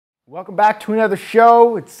Welcome back to another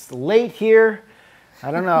show. It's late here. I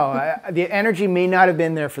don't know. The energy may not have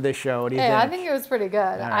been there for this show. What do you think? I think it was pretty good.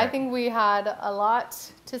 Right. I think we had a lot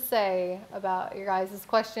to say about your guys'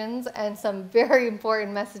 questions and some very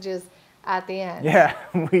important messages at the end. Yeah,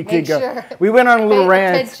 we did go. Sure. We went on a little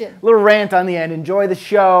rant. Attention. Little rant on the end. Enjoy the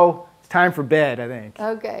show. It's time for bed, I think.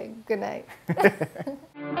 Okay, good night.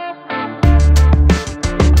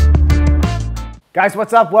 Guys,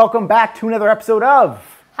 what's up? Welcome back to another episode of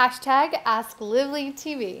Hashtag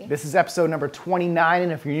AskLivelyTV. This is episode number 29,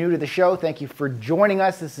 and if you're new to the show, thank you for joining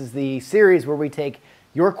us. This is the series where we take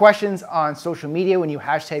your questions on social media when you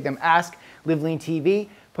hashtag them AskLivelyTV.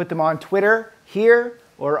 Put them on Twitter here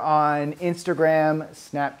or on Instagram,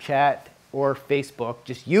 Snapchat, or Facebook.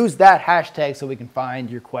 Just use that hashtag so we can find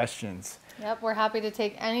your questions. Yep, we're happy to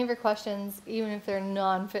take any of your questions, even if they're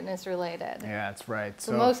non-fitness related. Yeah, that's right.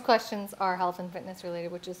 So most questions are health and fitness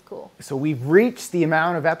related, which is cool. So we've reached the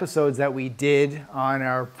amount of episodes that we did on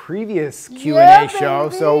our previous Q&A show.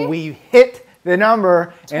 Baby. So we hit the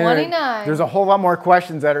number. 29. And there's a whole lot more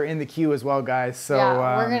questions that are in the queue as well, guys. So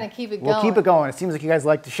yeah, we're going to keep it going. We'll keep it going. It seems like you guys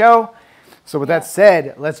like the show. So with that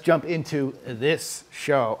said, let's jump into this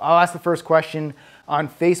show. I'll ask the first question on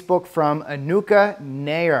Facebook from Anuka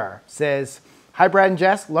Nair. Says, "Hi Brad and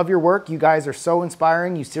Jess, love your work. You guys are so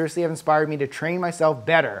inspiring. You seriously have inspired me to train myself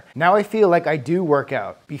better. Now I feel like I do work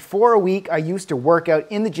out. Before a week, I used to work out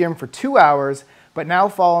in the gym for 2 hours, but now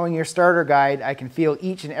following your starter guide, I can feel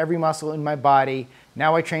each and every muscle in my body.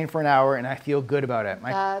 Now I train for an hour and I feel good about it."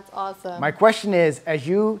 That's awesome. My question is, as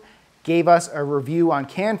you gave us a review on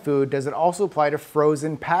canned food, does it also apply to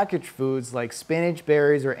frozen packaged foods like spinach,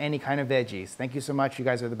 berries, or any kind of veggies? Thank you so much. You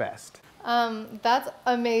guys are the best. That's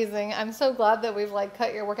amazing. I'm so glad that we've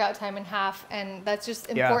cut your workout time in half, and that's just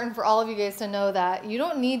important for all of you guys to know that you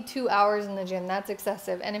don't need 2 hours in the gym. That's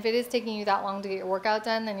excessive. And if it is taking you that long to get your workout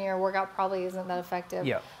done, then your workout probably isn't that effective.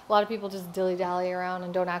 Yeah. A lot of people just dilly-dally around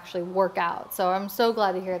and don't actually work out. So I'm so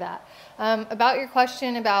glad to hear that. About your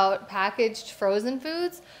question about packaged frozen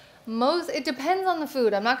foods, it depends on the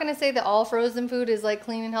food. I'm not going to say that all frozen food is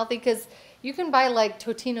clean and healthy, because you can buy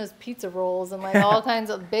Totino's pizza rolls and all kinds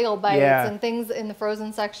of bagel bites and things in the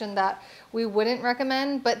frozen section that we wouldn't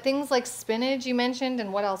recommend. But things like spinach you mentioned,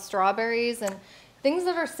 and what else, strawberries, and things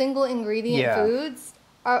that are single ingredient foods,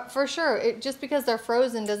 are, for sure, just because they're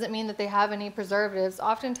frozen doesn't mean that they have any preservatives.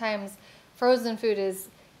 Oftentimes frozen food is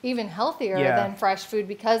even healthier than fresh food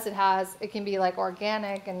because it can be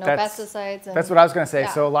organic and no pesticides. And, that's what I was going to say.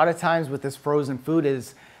 So a lot of times with this frozen food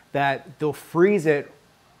is that they'll freeze it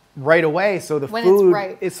right away, so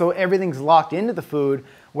so everything's locked into the food,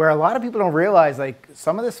 where a lot of people don't realize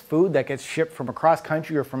some of this food that gets shipped from across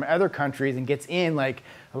country or from other countries and gets in, a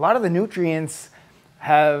lot of the nutrients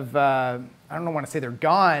have I don't want to say they're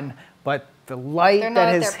gone, but the light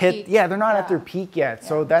that has hit, they're not at their peak yet.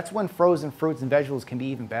 So that's when frozen fruits and vegetables can be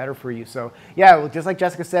even better for you. So just like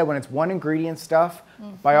Jessica said, when it's one ingredient stuff,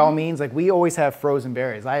 by all means, we always have frozen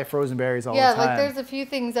berries. I have frozen berries all the time. Yeah, there's a few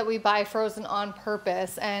things that we buy frozen on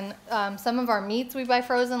purpose, and some of our meats we buy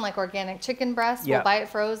frozen, like organic chicken breast, we'll buy it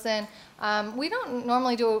frozen. We don't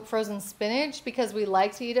normally do frozen spinach because we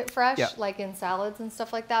like to eat it fresh, like in salads and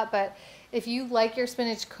stuff like that. But if you like your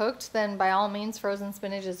spinach cooked, then by all means, frozen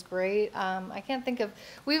spinach is great. I can't think of...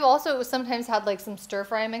 We've also sometimes had some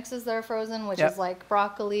stir-fry mixes that are frozen, which is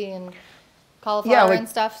broccoli and cauliflower and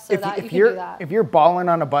stuff, so that you can do that. If you're balling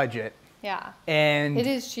on a budget, and it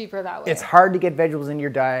is cheaper that way. It's hard to get vegetables in your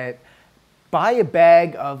diet, buy a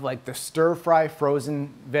bag of the stir-fry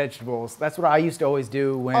frozen vegetables. That's what I used to always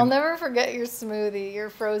do when... I'll never forget your smoothie, your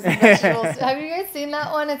frozen vegetables. Have you guys seen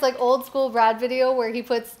that one? It's old school Brad video where he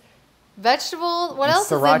puts vegetable, what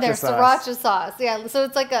else is in there? Sriracha sauce. Yeah, so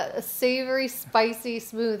it's a savory, spicy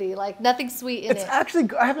smoothie, nothing sweet in it. It's actually,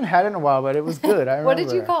 I haven't had it in a while, but it was good. I remember. What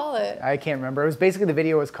did you call it? I can't remember. It was basically, the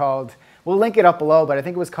video was called, we'll link it up below, but I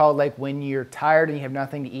think it was called when you're tired and you have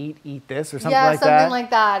nothing to eat this or something like that. Yeah, something like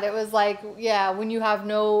that. It was when you have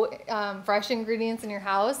no fresh ingredients in your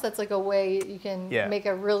house, that's a way you can make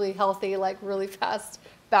a really healthy, really fast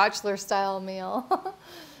bachelor style meal.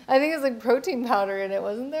 I think it was protein powder in it,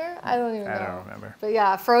 wasn't there? I don't even know. I don't remember. But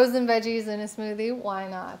yeah, frozen veggies in a smoothie, why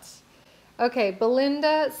not? Okay,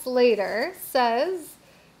 Belinda Slater says,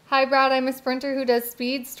 "Hi Brad, I'm a sprinter who does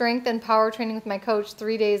speed, strength, and power training with my coach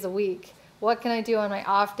 3 days a week. What can I do on my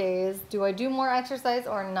off days? Do I do more exercise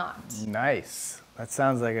or not?" Nice. That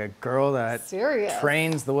sounds like a girl that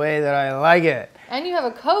trains the way that I like it. And you have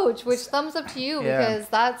a coach, which thumbs up to you, because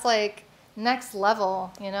that's next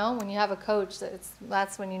level, you know, when you have a coach,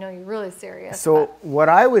 that's when you know you're really serious. So what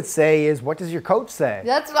I would say is, what does your coach say?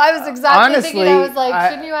 That's what I was exactly honestly, thinking. I was like,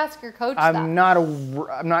 shouldn't you ask your coach that? I'm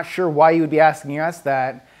not sure why you would be asking us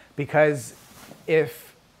that, because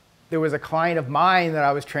if there was a client of mine that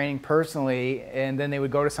I was training personally, and then they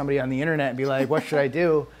would go to somebody on the internet and be like, what should I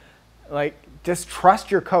do? Like, just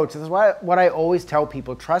trust your coach. This is what I always tell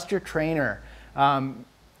people. Trust your trainer.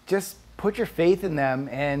 Just put your faith in them,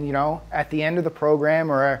 and, you know, at the end of the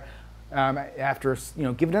program, or after, you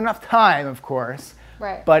know, give it enough time, of course.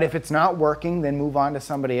 Right. But if it's not working, then move on to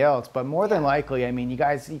somebody else. But more than likely, I mean, you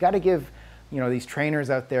got to give, you know, these trainers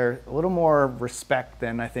out there a little more respect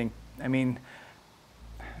than I think. I mean,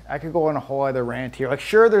 I could go on a whole other rant here. Like,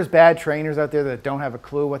 sure, there's bad trainers out there that don't have a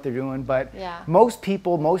clue what they're doing, but most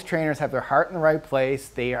trainers have their heart in the right place.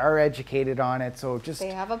 They are educated on it, so just... They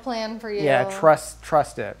have a plan for you. Yeah,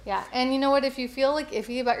 trust it. Yeah, and you know what? If you feel like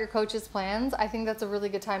iffy about your coach's plans, I think that's a really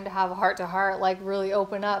good time to have a heart-to-heart, like really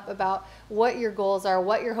open up about what your goals are,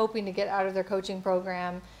 what you're hoping to get out of their coaching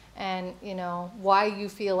program, and, you know, why you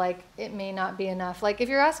feel like it may not be enough. Like, if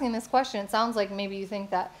you're asking this question, it sounds like maybe you think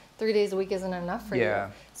that 3 days a week isn't enough for you.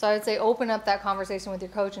 So I would say open up that conversation with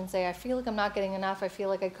your coach and say, I feel like I'm not getting enough. I feel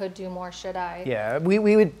like I could do more. Should I? Yeah, we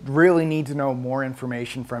would really need to know more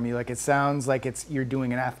information from you. Like, it sounds like you're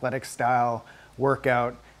doing an athletic style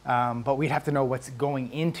workout, but we'd have to know what's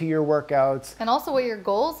going into your workouts. And also what your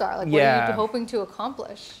goals are. Like, what are you hoping to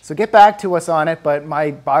accomplish? So get back to us on it, but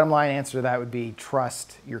my bottom line answer to that would be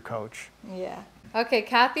trust your coach. Yeah. Okay,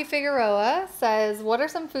 Kathy Figueroa says, what are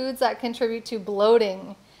some foods that contribute to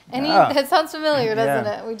bloating? That sounds familiar,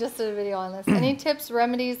 doesn't it? We just did a video on this. Any tips,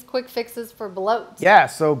 remedies, quick fixes for bloat? Yeah,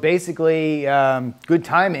 so basically, good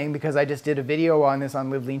timing, because I just did a video on this on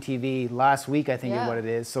Live Lean TV last week, I think is what it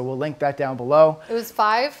is. So we'll link that down below. It was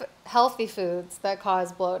 5 healthy foods that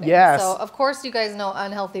cause bloating. Yes. So of course you guys know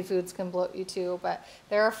unhealthy foods can bloat you too, but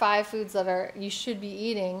there are 5 foods that you should be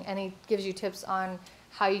eating, and he gives you tips on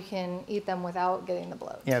how you can eat them without getting the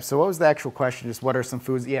bloat. Yeah, so what was the actual question? Just what are some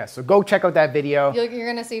foods? Yeah, so go check out that video. You're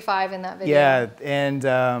going to see 5 in that video. Yeah,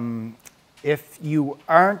 and if you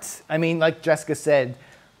aren't, I mean, like Jessica said,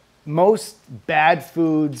 most bad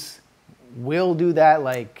foods will do that.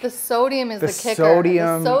 Like, the sodium is the kicker.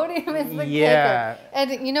 Sodium, the sodium is the kicker.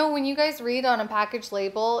 And you know, when you guys read on a package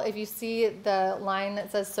label, if you see the line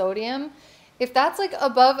that says sodium, if that's like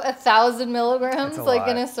above 1,000 milligrams, like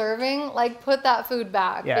in a serving, like put that food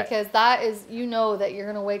back, because that is, you know, that you're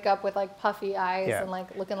gonna wake up with like puffy eyes and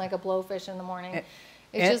like looking like a blowfish in the morning.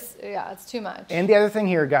 It's too much. And the other thing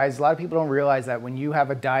here, guys, a lot of people don't realize that when you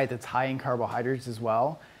have a diet that's high in carbohydrates as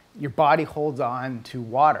well, your body holds on to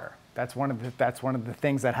water. That's one of the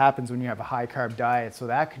things that happens when you have a high carb diet. So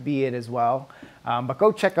that could be it as well. But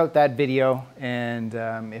go check out that video, and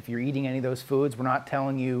if you're eating any of those foods, we're not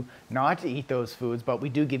telling you not to eat those foods, but we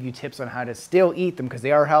do give you tips on how to still eat them, because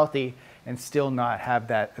they are healthy, and still not have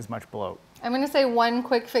that as much bloat. I'm going to say one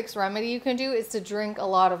quick fix remedy you can do is to drink a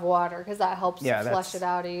lot of water, because that helps flush it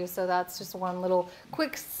out of you. So that's just one little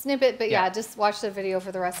quick snippet, but just watch the video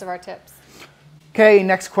for the rest of our tips. Okay,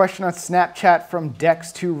 next question on Snapchat from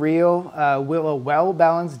Dex2Real. Will a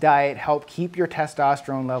well-balanced diet help keep your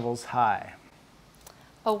testosterone levels high?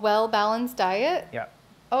 A well-balanced diet? Yeah.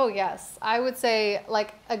 Oh, yes. I would say,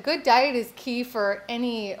 like, a good diet is key for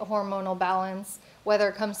any hormonal balance, whether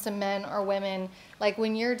it comes to men or women. Like,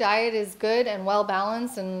 when your diet is good and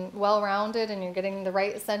well-balanced and well-rounded, and you're getting the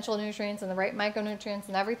right essential nutrients and the right micronutrients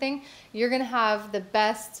and everything, you're going to have the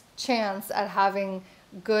best chance at having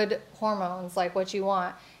good hormones, like what you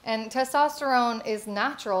want. And testosterone is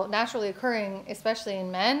naturally occurring, especially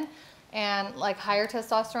in men, and like higher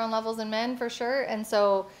testosterone levels in men for sure. And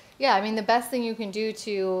so, yeah, I mean, the best thing you can do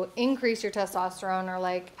to increase your testosterone or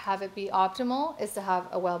like have it be optimal is to have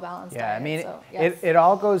a well-balanced diet. Yeah, I mean, so, it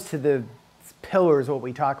all goes to the pillars, what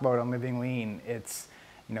we talk about on Living Lean. It's,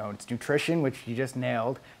 you know, it's nutrition, which you just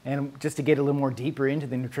nailed. And just to get a little more deeper into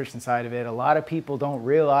the nutrition side of it, a lot of people don't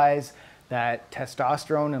realize that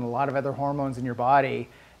testosterone and a lot of other hormones in your body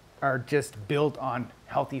are just built on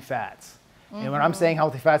healthy fats. Mm-hmm. And when I'm saying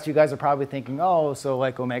healthy fats, you guys are probably thinking, oh, so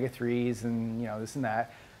like omega-3s and, you know, this and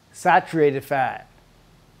that. Saturated fat,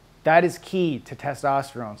 that is key to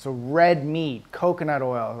testosterone. So red meat, coconut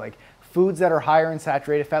oil, like foods that are higher in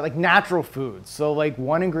saturated fat, like natural foods. So like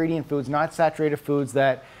one ingredient foods, not saturated foods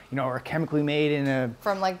that, you know, are chemically made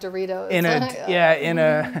from like Doritos.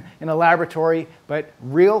 In a laboratory, but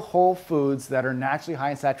real whole foods that are naturally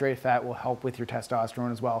high in saturated fat will help with your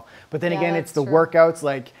testosterone as well. But then again, it's the workouts,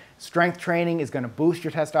 like strength training is going to boost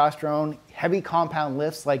your testosterone. Heavy compound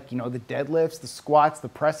lifts, like, you know, the deadlifts, the squats, the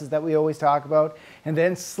presses that we always talk about, and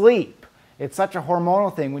then sleep. it's such a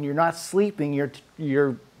hormonal thing. When you're not sleeping,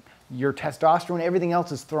 your testosterone, everything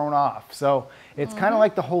else is thrown off. So it's kind of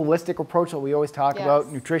like the holistic approach that we always talk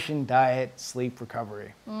about: nutrition, diet, sleep,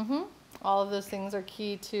 recovery. All of those things are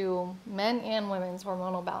key to men and women's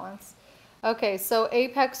hormonal balance. Okay, so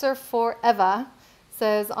Apexer Forever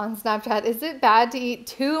says on Snapchat, is it bad to eat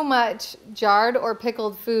too much jarred or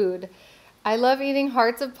pickled food? I love eating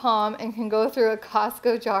hearts of palm and can go through a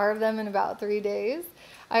Costco jar of them in about 3 days.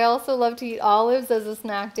 I also love to eat olives as a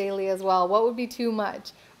snack daily as well. What would be too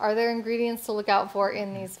much? Are there ingredients to look out for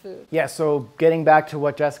in these foods? Yeah, so getting back to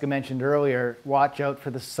what Jessica mentioned earlier, watch out for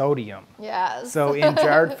the sodium. Yes. So in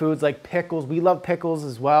jarred foods like pickles, we love pickles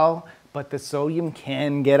as well, but the sodium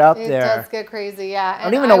can get up there. It does get crazy, yeah. I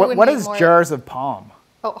don't even know, what is jars of palm?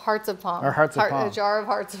 Oh, hearts of palm. Or hearts of palm. A jar of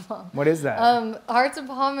hearts of palm. What is that? Hearts of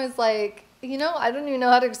palm is like, I don't even know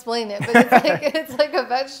how to explain it, but it's like, it's like a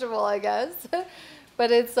vegetable, I guess. But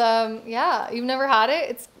it's, you've never had it?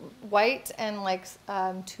 It's white and like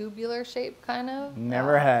tubular shape kind of.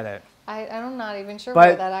 Never had it. I'm not even sure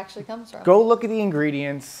where that actually comes from. Go look at the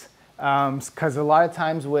ingredients. Because a lot of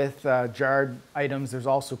times with jarred items, there's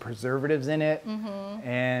also preservatives in it.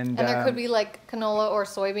 And there could be like canola or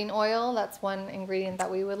soybean oil. That's one ingredient that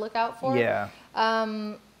we would look out for. Yeah.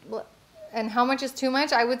 And how much is too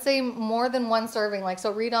much? I would say more than one serving. Like,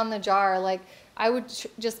 so read on the jar. Like, I would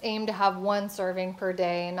just aim to have one serving per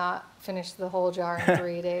day and not finish the whole jar in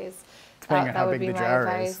 3 days. That would be my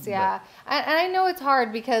advice. Yeah. And I know it's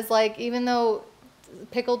hard because, like, even though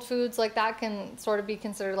pickled foods like that can sort of be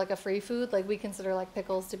considered like a free food. Like we consider like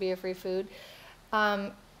pickles to be a free food.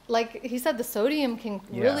 Like he said, the sodium can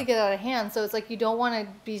really get out of hand. So it's like you don't want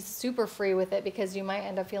to be super free with it because you might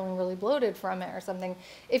end up feeling really bloated from it or something.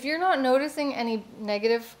 If you're not noticing any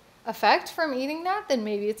negative effect from eating that, then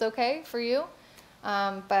maybe it's okay for you.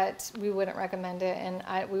 But we wouldn't recommend it,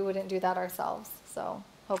 and we wouldn't do that ourselves. So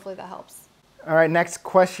hopefully that helps. All right, next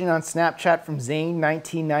question on Snapchat from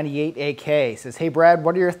Zane1998AK says, hey Brad,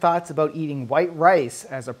 what are your thoughts about eating white rice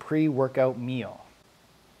as a pre-workout meal?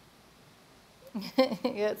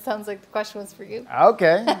 Yeah, it sounds like the question was for you.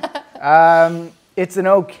 Okay. It's an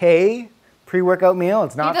okay pre-workout meal.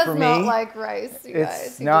 It's not for me. He does not like rice, you guys.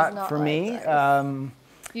 It's not for me.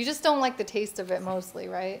 You just don't like the taste of it mostly,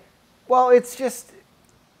 right? Well, it's just,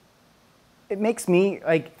 it makes me,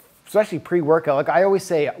 like, especially pre-workout, like I always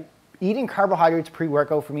say, eating carbohydrates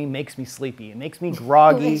pre-workout for me makes me sleepy. It makes me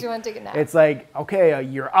groggy. It makes you want to take a nap. It's like, okay,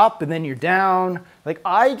 you're up and then you're down. Like,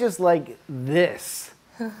 I just like this.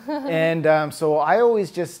 And so I always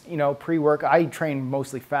just, pre-workout. I train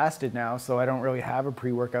mostly fasted now, so I don't really have a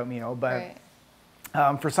pre-workout meal. But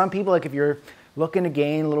for some people, like if you're looking to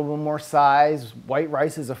gain a little bit more size, white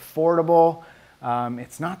rice is affordable.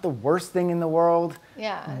 It's not the worst thing in the world.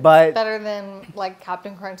 Yeah, but it's better than like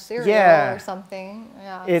Captain Crunch cereal or something.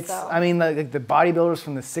 Yeah, I mean, like the bodybuilders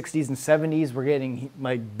from the 60s and 70s were getting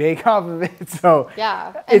like big off of it. So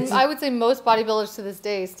yeah, and I would say most bodybuilders to this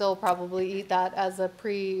day still probably eat that as a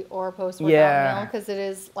pre or post workout meal because it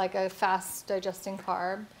is like a fast digesting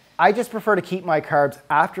carb. I just prefer to keep my carbs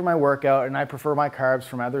after my workout, and I prefer my carbs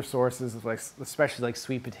from other sources, like especially like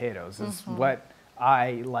sweet potatoes is what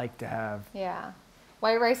I like to have. Yeah.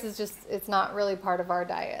 White rice is just, it's not really part of our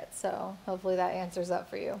diet. So hopefully that answers that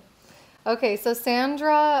for you. Okay, so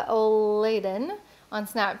Sandra O'Layden on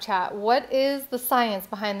Snapchat. What is the science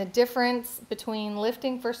behind the difference between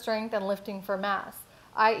lifting for strength and lifting for mass?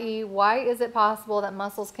 I.e., why is it possible that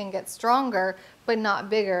muscles can get stronger but not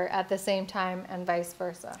bigger at the same time and vice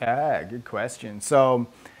versa? Yeah, good question. So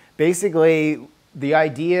basically, the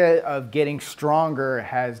idea of getting stronger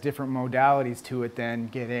has different modalities to it than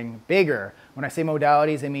getting bigger. When I say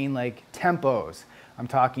modalities, I mean like tempos. I'm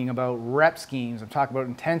talking about rep schemes. I'm talking about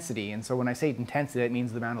intensity. And so when I say intensity, that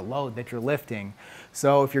means the amount of load that you're lifting.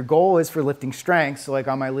 So if your goal is for lifting strength, so like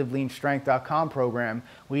on my LiveLeanStrength.com program,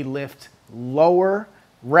 we lift lower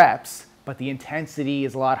reps, but the intensity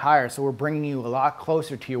is a lot higher. So we're bringing you a lot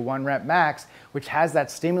closer to your 1 rep max, which has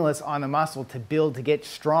that stimulus on the muscle to build, to get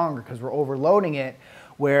stronger, because we're overloading it.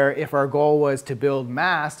 Where if our goal was to build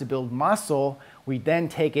mass, to build muscle, we then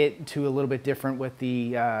take it to a little bit different with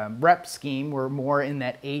the rep scheme. We're more in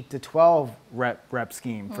that 8 to 12 rep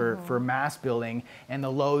scheme for mass building, and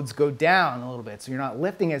the loads go down a little bit. So you're not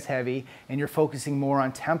lifting as heavy, and you're focusing more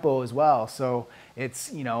on tempo as well. So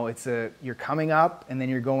it's, you're coming up and then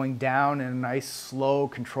you're going down in a nice, slow,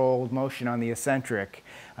 controlled motion on the eccentric.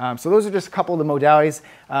 So those are just a couple of the modalities,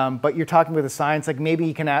 but you're talking about the science, like maybe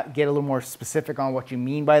you can get a little more specific on what you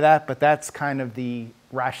mean by that, but that's kind of the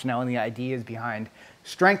rationale and the ideas behind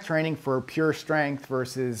strength training for pure strength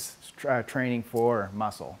versus training for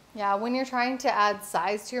muscle. Yeah, when you're trying to add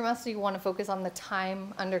size to your muscle, you want to focus on the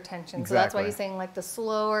time under tension. Exactly. So that's why you're saying like the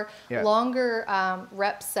slower, longer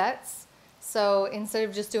rep sets. So instead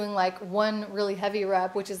of just doing like one really heavy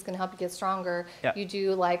rep, which is going to help you get stronger, you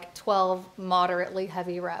do like 12 moderately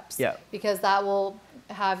heavy reps. Because that will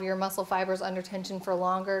have your muscle fibers under tension for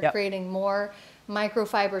longer, creating more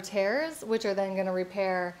microfiber tears, which are then going to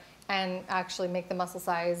repair and actually make the muscle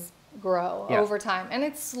size grow over time. And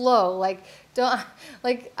it's slow. Like,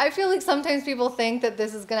 I feel like sometimes people think that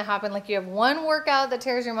this is going to happen. Like you have one workout that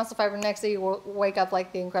tears your muscle fiber, next day you wake up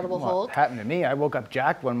like the Incredible Hulk. It happened to me. I woke up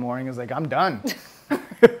jacked one morning. I was like, I'm done.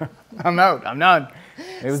 I'm out. I'm done.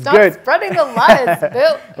 It was good. Stop spreading the lies,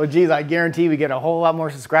 Bill. Well, geez, I guarantee we get a whole lot more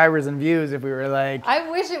subscribers and views if we were like... I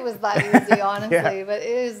wish it was that easy, honestly, but it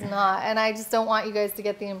is not. And I just don't want you guys to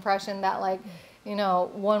get the impression that like, you know,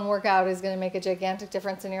 one workout is going to make a gigantic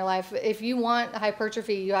difference in your life. If you want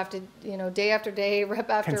hypertrophy, you have to, you know, day after day, rep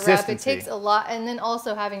after rep. It takes a lot. And then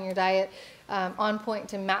also having your diet on point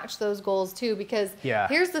to match those goals too. Because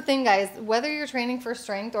here's the thing, guys, whether you're training for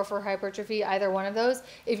strength or for hypertrophy, either one of those,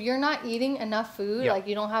 if you're not eating enough food, like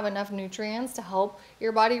you don't have enough nutrients to help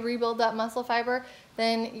your body rebuild that muscle fiber,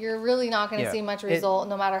 then you're really not going to see much result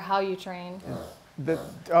no matter how you train.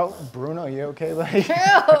 Bruno, you okay? Like,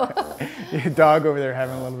 your dog over there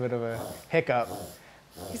having a little bit of a hiccup.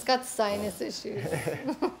 He's got sinus issues.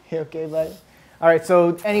 You okay, buddy? All right,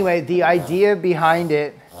 so anyway, the idea behind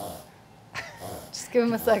it... Just give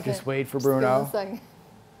him a second. Just wait for Bruno. Just give him a second.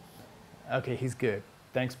 Okay, he's good.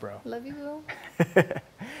 Thanks, bro. Love you, Will.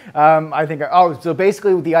 I think, so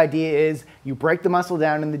basically the idea is you break the muscle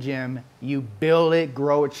down in the gym, you build it,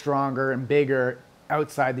 grow it stronger and bigger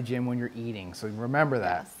outside the gym when you're eating. So remember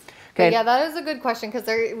that. Yes. Okay. Yeah, that is a good question because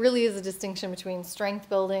there really is a distinction between strength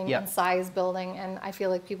building and size building. And I feel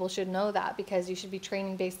like people should know that because you should be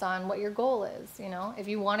training based on what your goal is. You know, if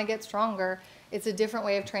you want to get stronger, it's a different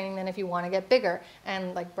way of training than if you want to get bigger.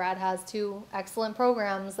 And like Brad has 2 excellent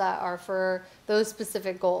programs that are for those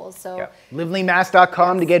specific goals. So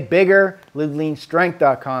LiveLeanMass.com to get bigger,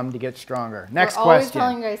 LiveLeanStrength.com to get stronger. Next question. We're always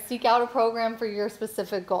telling you guys, seek out a program for your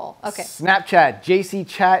specific goal. Okay. Snapchat,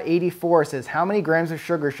 JCChat84 says, how many grams of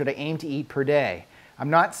sugar should I aim to eat per day? I'm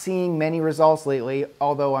not seeing many results lately,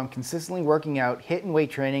 although I'm consistently working out, HIIT and weight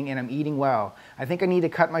training, and I'm eating well. I think I need to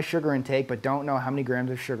cut my sugar intake, but don't know how many grams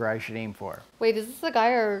of sugar I should aim for. Wait, is this a guy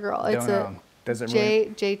or a girl? Don't know. Does it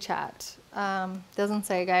JChat. Doesn't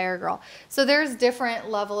say guy or girl. So there's different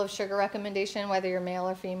level of sugar recommendation, whether you're male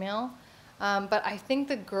or female. But I think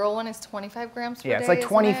the girl one is 25 grams per day. Yeah, it's like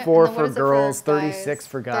 24 for girls, 36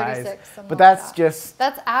 for guys. 36, but that's just...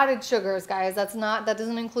 That's added sugars, guys. That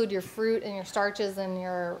doesn't include your fruit and your starches and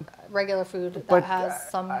your regular food that has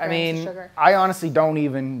some grams of sugar. I honestly don't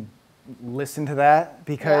even listen to that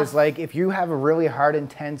because like if you have a really hard,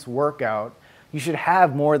 intense workout, you should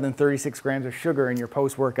have more than 36 grams of sugar in your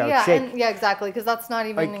post-workout shake. Yeah, exactly, because that's not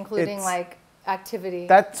even including like activity.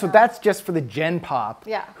 So that's just for the gen pop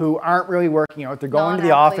who aren't really working out. They're going to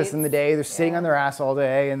the office in the day, they're sitting on their ass all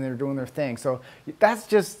day and they're doing their thing. So that's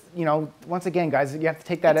just, you know, once again, guys, you have to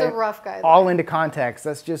take that all into context.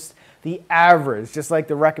 That's just the average, just like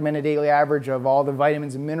the recommended daily average of all the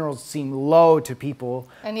vitamins and minerals seem low to people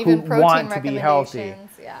and even who want to be healthy.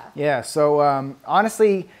 Yeah, so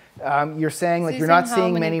honestly, you're saying like you're not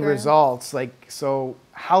seeing many results. Like, so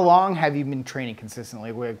how long have you been training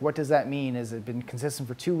consistently? Like, what does that mean? Has it been consistent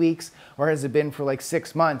for 2 weeks or has it been for like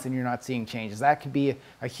 6 months and you're not seeing changes? That could be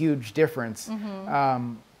a huge difference.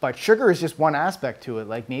 But sugar is just one aspect to it.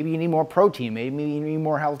 Like maybe you need more protein, maybe you need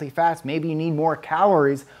more healthy fats, maybe you need more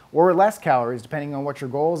calories or less calories depending on what your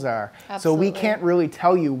goals are. Absolutely. So we can't really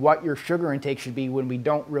tell you what your sugar intake should be when we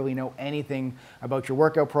don't really know anything about your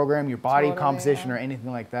workout program, your body composition or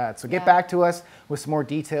anything like that. So get back to us with some more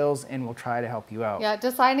details and we'll try to help you out. Yeah,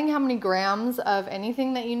 deciding how many grams of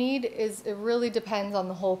anything that you need it really depends on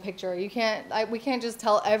the whole picture. We can't just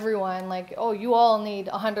tell everyone like, oh, you all need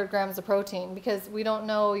 100 grams of protein because we don't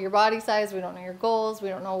know your body size, we don't know your goals, we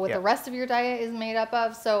don't know what the rest of your diet is made up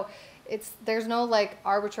of. So there's no like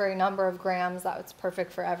arbitrary number of grams that's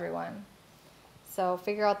perfect for everyone. So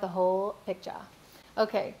figure out the whole picture.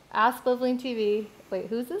 Okay, Ask Liveline TV. Wait,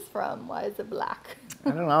 who's this from? Why is it black?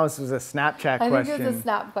 I don't know. This was a Snapchat question. I think it's a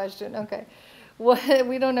Snap question. Okay.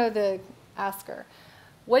 We don't know the asker.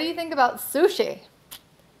 What do you think about sushi?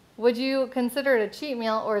 Would you consider it a cheat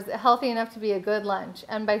meal or is it healthy enough to be a good lunch?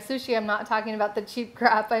 And by sushi, I'm not talking about the cheap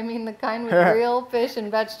crap. I mean the kind with real fish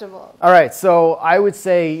and vegetables. All right. So I would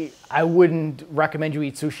say I wouldn't recommend you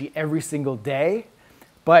eat sushi every single day.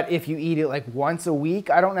 But if you eat it like once a week,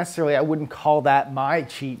 I wouldn't call that my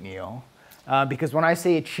cheat meal. Because when I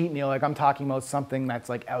say a cheat meal, like I'm talking about something that's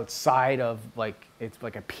like outside of like, it's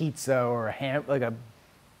like a pizza or like a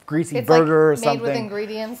greasy burger or something. It's made with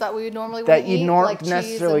ingredients that we would normally eat, like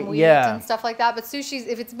cheese and wheat and stuff like that. But sushi,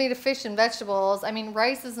 if it's made of fish and vegetables, I mean,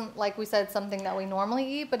 rice isn't, like we said, something that we normally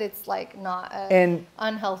eat, but it's like not an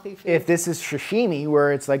unhealthy food. If this is sashimi,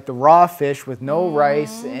 where it's like the raw fish with no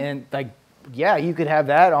rice and like, yeah, you could have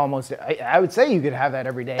that almost. I would say you could have that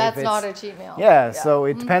every day. That's not a cheat meal. Yeah, so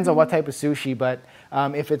it depends on what type of sushi. But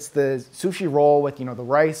if it's the sushi roll with, the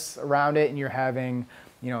rice around it and you're having,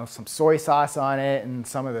 some soy sauce on it and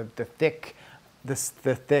some of the thick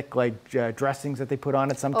like dressings that they put on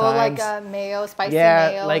it sometimes. Oh, like mayo, spicy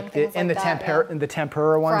mayo. Yeah, like the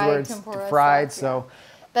tempura ones where it's fried. So. Yeah.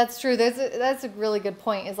 That's true. That's a really good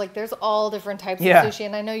point. Is like there's all different types of sushi,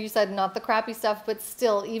 and I know you said not the crappy stuff, but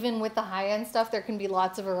still, even with the high-end stuff, there can be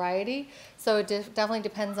lots of variety. So it definitely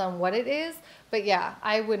depends on what it is. But yeah,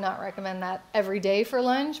 I would not recommend that every day for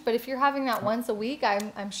lunch. But if you're having that once a week,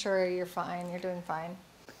 I'm sure you're fine. You're doing fine.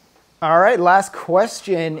 All right, last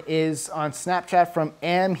question is on Snapchat from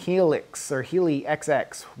Helix or Healy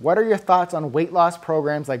XX. What are your thoughts on weight loss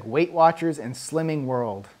programs like Weight Watchers and Slimming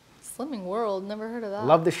World? Slimming World, never heard of that.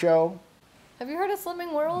 Love the show. Have you heard of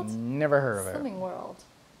Slimming World? Never heard of it. Slimming World.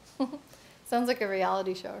 Sounds like a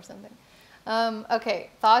reality show or something. Okay,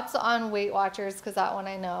 thoughts on Weight Watchers, because that one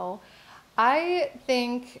I know. I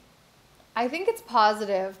think it's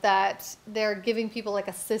positive that they're giving people like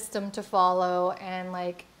a system to follow and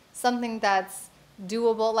like something that's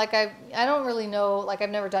doable. Like I don't really know, like I've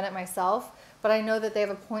never done it myself, but I know that they have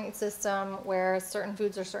a point system where certain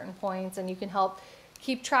foods are certain points and you can help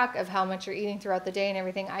keep track of how much you're eating throughout the day and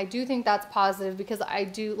everything. I do think that's positive because I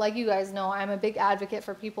do, like you guys know, I'm a big advocate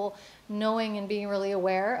for people knowing and being really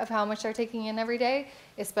aware of how much they're taking in every day,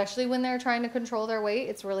 especially when they're trying to control their weight.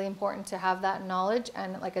 It's really important to have that knowledge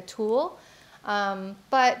and like a tool.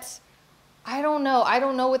 But I don't know. I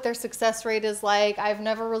don't know what their success rate is like. I've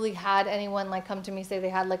never really had anyone like come to me say they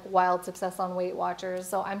had like wild success on Weight Watchers.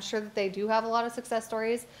 So I'm sure that they do have a lot of success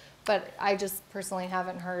stories, but I just personally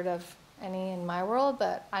haven't heard of any in my world,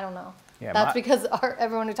 but I don't know. Yeah, that's because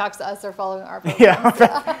everyone who talks to us are following our programs.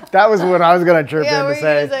 Yeah, that was what I was going to chirp in to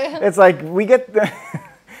say. It's like we get the...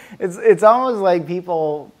 It's almost like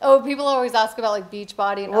people... Oh, people always ask about like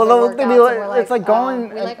Beachbody and other workouts. And we're like, it's like going...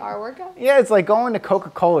 we like our workouts? Yeah, it's like going to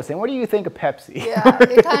Coca-Cola saying, what do you think of Pepsi? Yeah,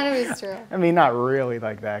 it kind of is true. I mean, not really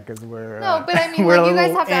like that because we're... No, but I mean, like, you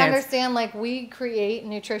guys have to understand, like, we create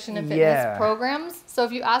nutrition and fitness programs. So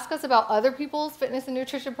if you ask us about other people's fitness and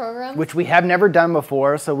nutrition programs... Which we have never done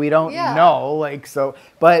before, so we don't know. Like, so,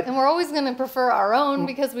 but... And we're always going to prefer our own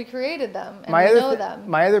because we created them and we know them.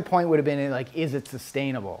 My other point would have been, like, is it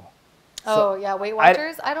sustainable? Oh, yeah, Weight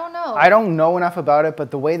Watchers? I don't know. I don't know enough about it,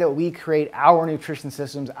 but the way that we create our nutrition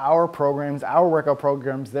systems, our programs, our workout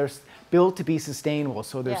programs, they're built to be sustainable.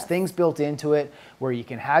 So there's things built into it where you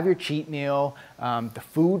can have your cheat meal. The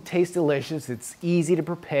food tastes delicious. It's easy to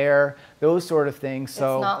prepare, those sort of things.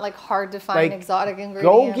 So it's not like hard to find exotic ingredients.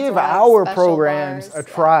 Go give our programs a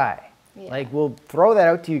try. Yeah. Like we'll throw that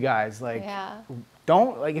out to you guys. Like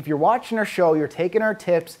don't, like if you're watching our show, you're taking our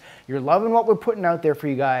tips, you're loving what we're putting out there for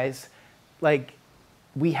you guys. Like,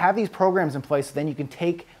 we have these programs in place, so then you can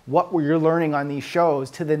take what you're learning on these shows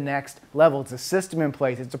to the next level. It's a system in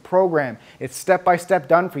place. It's a program. It's step-by-step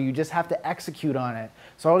done for you. You just have to execute on it.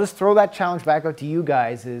 So I'll just throw that challenge back out to you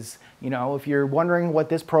guys is, if you're wondering what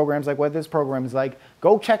this program's like, what this program is like,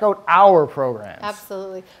 go check out our programs.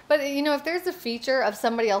 Absolutely. But, if there's a feature of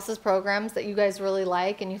somebody else's programs that you guys really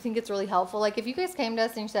like and you think it's really helpful, like if you guys came to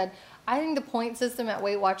us and you said, I think the point system at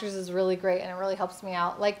Weight Watchers is really great and it really helps me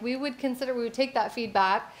out. Like we would take that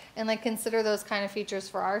feedback and like consider those kind of features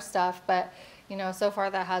for our stuff. But, so far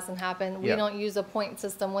that hasn't happened. We don't use a point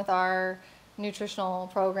system with our nutritional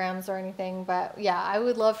programs or anything. But yeah, I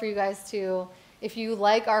would love for you guys to, if you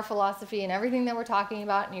like our philosophy and everything that we're talking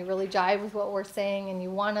about and you really jive with what we're saying and you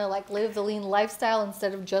want to like live the lean lifestyle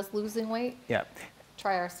instead of just losing weight. Yeah.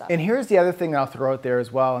 Try our stuff. And here's the other thing that I'll throw out there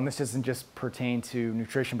as well, and this doesn't just pertain to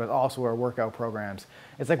nutrition, but also our workout programs.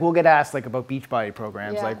 It's like we'll get asked like about Beachbody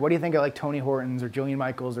programs, like what do you think of like Tony Horton's or Jillian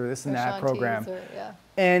Michaels or this and that program?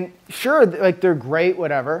 And sure, like they're great,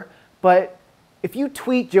 whatever, but if you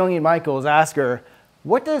tweet Jillian Michaels, ask her,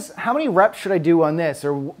 how many reps should I do on this?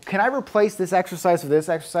 Or can I replace this exercise with this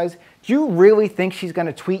exercise? Do you really think she's going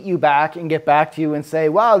to tweet you back and get back to you and say,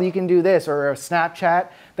 wow, you can do this, or a Snapchat?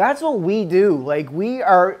 That's what we do. Like, we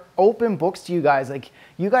are open books to you guys. Like,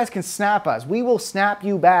 you guys can snap us. We will snap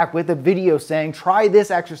you back with a video saying, try this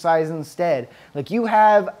exercise instead. Like, you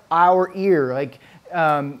have our ear. Like,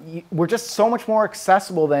 we're just so much more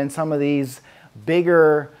accessible than some of these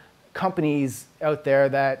bigger companies out there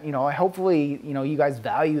that, you know, hopefully, you know, you guys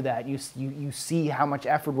value that. You see how much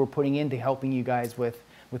effort we're putting into helping you guys with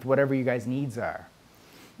whatever you guys' needs are.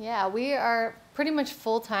 Yeah, we are pretty much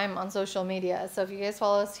full-time on social media. So if you guys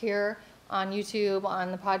follow us here on YouTube, on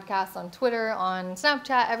the podcast, on Twitter, on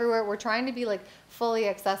Snapchat, everywhere, we're trying to be like fully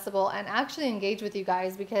accessible and actually engage with you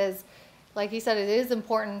guys, because like you said, it is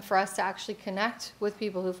important for us to actually connect with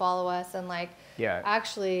people who follow us and like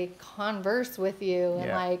actually converse with you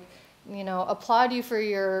and like, you know, applaud you for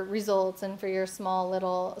your results and for your small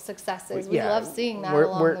little successes. We love seeing that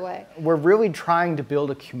along the way. We're really trying to build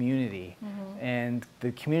a community, and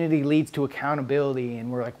the community leads to accountability,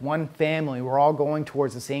 and we're like one family. We're all going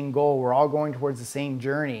towards the same goal. We're all going towards the same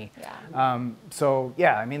journey. So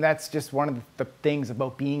yeah, I mean, that's just one of the things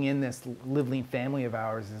about being in this Live Lean family of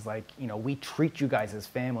ours is like, you know, we treat you guys as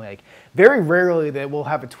family. Like very rarely that we'll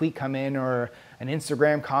have a tweet come in or an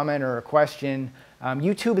Instagram comment or a question.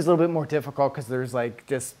 YouTube is a little bit more difficult because there's like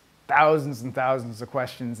just thousands and thousands of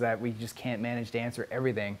questions that we just can't manage to answer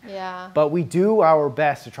everything. But we do our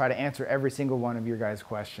best to try to answer every single one of your guys'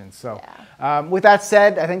 questions. So with that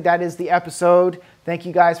said, I think that is the episode. Thank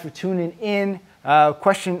you guys for tuning in.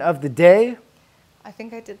 Question of the day. I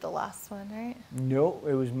think I did the last one, right? No,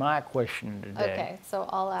 it was my question today. Okay, so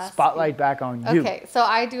I'll ask. Spotlight back on you. Okay, so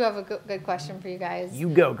I do have a good question for you guys. You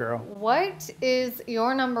go, girl. What is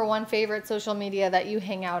your #1 favorite social media that you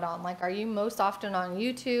hang out on? Like, are you most often on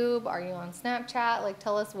YouTube? Are you on Snapchat? Like,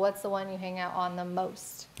 tell us what's the one you hang out on the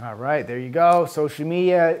most. All right, there you go. Social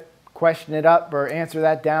media. Question it up or answer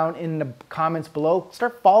that down in the comments below.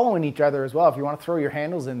 Start following each other as well. If you want to throw your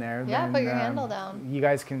handles in there. Yeah, then, put your handle down. You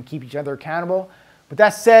guys can keep each other accountable. With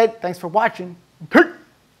that said, thanks for watching.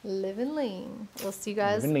 Living Lean. We'll see you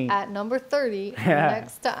guys at number 30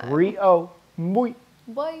 next time. 3-0. Bye.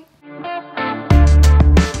 Bye.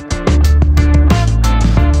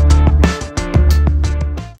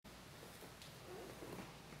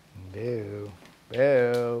 Boo.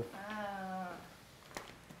 Boo.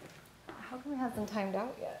 How come it hasn't timed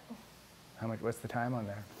out yet? How much? What's the time on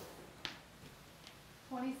there?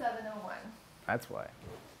 27:01. That's why.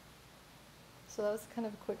 So that was kind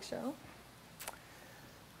of a quick show.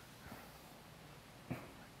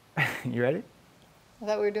 You ready? I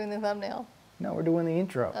thought we were doing the thumbnail. No, we're doing the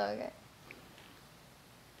intro. Oh, okay.